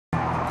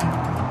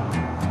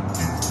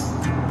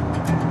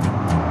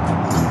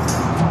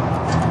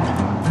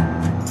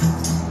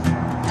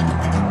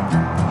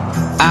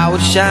I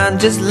would shine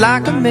just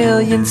like a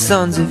million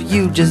suns if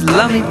you just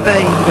love me,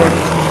 baby.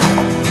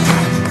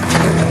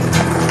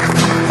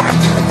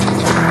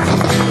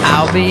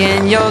 I'll be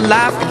in your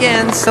life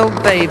again, so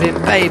baby,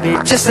 baby,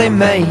 just say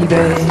maybe.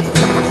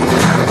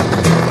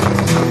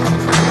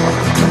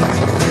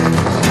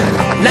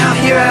 Now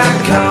here I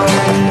come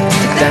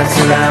to dance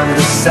around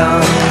the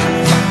sun.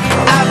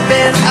 I've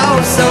been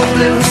oh so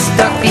blue,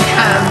 stuck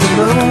behind the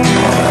moon.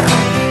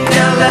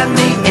 Now let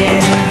me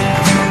in,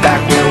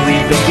 back where we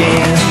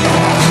began,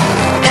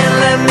 and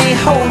let me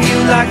hold you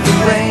like the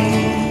way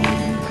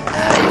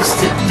I used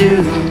to do.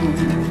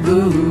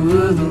 Ooh,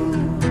 ooh,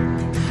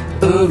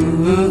 ooh,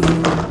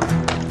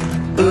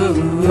 ooh,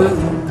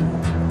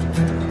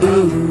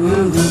 ooh.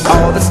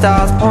 All the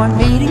stars point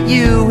me to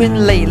you,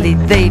 and lately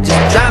they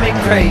just drive me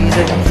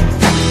crazy.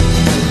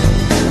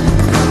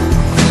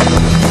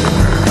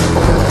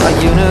 Our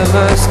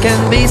universe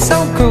can be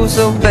so cruel,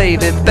 so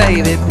baby,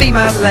 baby, be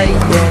my lady.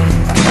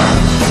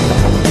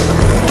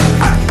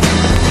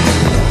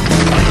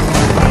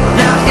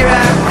 Now here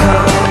I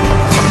come,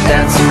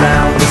 dance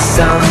around the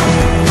sun.